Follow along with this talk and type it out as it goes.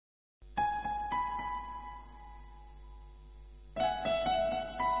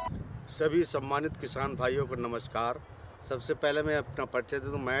सभी सम्मानित किसान भाइयों को नमस्कार। सबसे पहले मैं अपना परिचय दे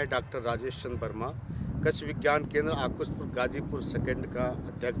दूँ। मैं डॉक्टर राजेश चंद्र वर्मा, कृषि विज्ञान केंद्र आकुशपुर गाजीपुर सेकेंड का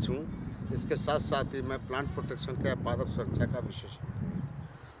अध्यक्ष हूँ। इसके साथ साथ ही मैं प्लांट प्रोटेक्शन का पादप सुरक्षा का विशेषज्ञ हूँ।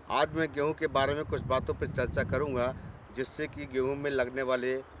 आज मैं गेहूं के बारे में कुछ बातों पर चर्चा करूँगा, जिससे कि गेहूं में लगने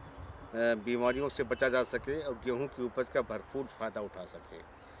वाले बीमारियों से बचा जा सके और गेहूं की उपज का भरपूर फ़ायदा उठा सके।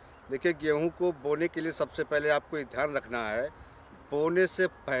 देखिए, गेहूं को बोने के लिए सबसे पहले आपको ये ध्यान रखना है, बोने से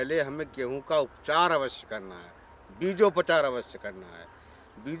पहले हमें गेहूं का उपचार अवश्य करना है, बीजोपचार अवश्य करना है।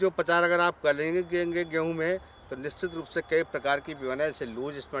 बीजोपचार अगर आप करेंगे गेहूं में, तो निश्चित रूप से कई प्रकार की बीमारियां जैसे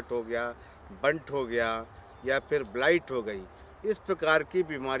लूज स्मट हो गया, बंट हो गया या फिर ब्लाइट हो गई, इस प्रकार की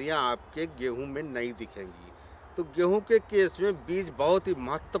बीमारियां आपके गेहूं में नहीं दिखेंगी। तो गेहूं के केस में बीज बहुत ही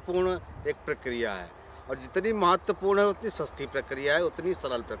महत्वपूर्ण एक प्रक्रिया है, और जितनी महत्वपूर्ण है उतनी सस्ती प्रक्रिया है, उतनी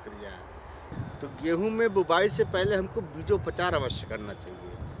सरल प्रक्रिया है। तो गेहूं में बुवाई से पहले हमको बीजोपचार अवश्य करना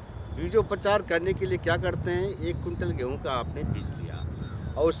चाहिए। बीजोपचार करने के लिए क्या करते हैं, 1 कुंटल गेहूं का आपने बीज लिया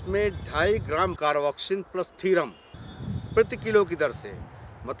और उसमें 2.5 ग्राम कार्बोक्सिन प्लस थीरम प्रति किलो की दर से,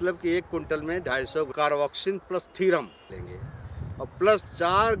 मतलब कि 1 कुंटल में 250 कार्बोक्सिन प्लस थीरम लेंगे और प्लस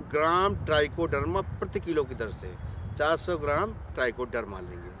 4 ग्राम ट्राइकोडर्मा प्रति किलो की दर से 400 ग्राम ट्राइकोडर्मा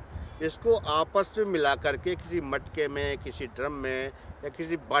लेंगे। इसको आपस में मिला करके किसी मटके में, किसी ड्रम में या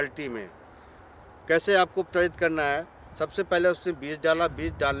किसी बाल्टी में कैसे आपको उपचारित करना है। सबसे पहले उसमें बीज डाला,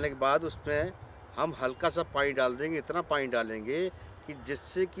 बीज डालने के बाद उसमें हम हल्का सा पानी डाल देंगे, इतना पानी डालेंगे कि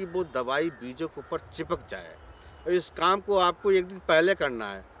जिससे कि वो दवाई बीजों के ऊपर चिपक जाए। और इस काम को आपको 1 दिन पहले करना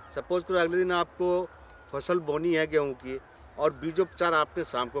है। सपोज करो अगले दिन आपको फसल बोनी है गेहूं की और बीजोपचार आपने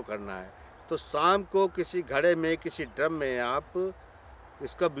शाम को करना है, तो शाम को किसी घड़े में, किसी ड्रम में आप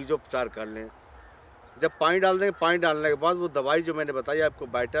इसका बीजोपचार कर लें। जब पानी डाल देंगे, पानी डालने के बाद वो दवाई जो मैंने बताई आपको,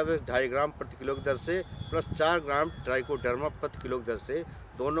 बाइटावेक्स 2.5 ग्राम प्रति किलो की दर से प्लस 4 ग्राम ट्राइकोडर्मा प्रति किलो की दर से,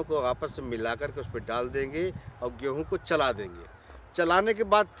 दोनों को आपस में मिला कर के उस पर डाल देंगे और गेहूं को चला देंगे। चलाने के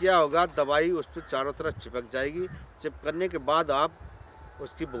बाद क्या होगा, दवाई उस पर चारों तरफ चिपक जाएगी। चिपकने के बाद आप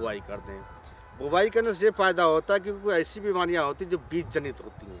उसकी बुवाई कर दें। बुवाई करने से ये फ़ायदा होता है क्योंकि ऐसी बीमारियाँ होती हैं जो बीज जनित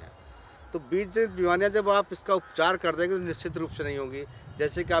होती हैं। तो बीज जनित बीमारियाँ जब आप इसका उपचार कर देंगे तो निश्चित रूप से नहीं होंगी।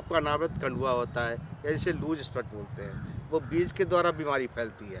 जैसे कि आपका अनावृत कंडुआ होता है या जिसे लूज स्पॉट बोलते हैं, वो बीज के द्वारा बीमारी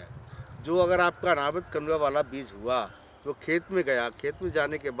फैलती है। जो अगर आपका अनावृत कंडुआ वाला बीज हुआ, वो खेत में गया, खेत में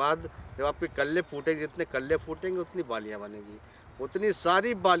जाने के बाद जब आपके कल्ले फूटेंगे, जितने कल्ले फूटेंगे उतनी बालियाँ बनेंगी, उतनी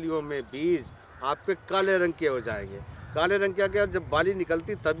सारी बालियों में बीज आपके काले रंग के हो जाएंगे। काले रंग के आगे जब बाली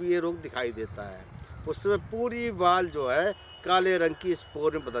निकलती तभी ये रोग दिखाई देता है। उस समय पूरी बाल जो है काले रंग की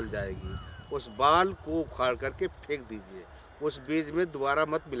स्पोर में बदल जाएगी। उस बाल को उखाड़ करके फेंक दीजिए, उस बीज में दोबारा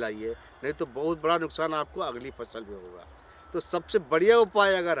मत मिलाइए, नहीं तो बहुत बड़ा नुकसान आपको अगली फसल में होगा। तो सबसे बढ़िया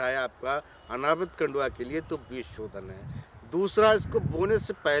उपाय अगर है आपका अनावृत कंडुआ के लिए तो बीज शोधन है। दूसरा, इसको बोने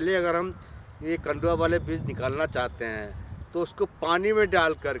से पहले अगर हम ये कंडुआ वाले बीज निकालना चाहते हैं तो उसको पानी में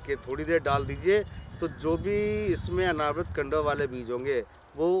डाल करके थोड़ी देर डाल दीजिए, तो जो भी इसमें अनावृत कंडुआ वाले बीज होंगे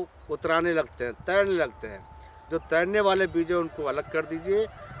वो उतराने लगते हैं, तैरने लगते हैं। जो तैरने वाले बीज हैं उनको अलग कर दीजिए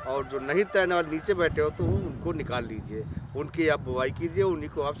और जो नहीं तैरने वाले नीचे बैठे हो तो उनको निकाल लीजिए, उनकी आप बुवाई कीजिए, उन्हीं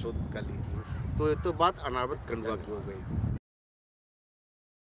को आप शोधित कर लीजिए। तो ये तो बात अनावृत कंडुआ की हो गई।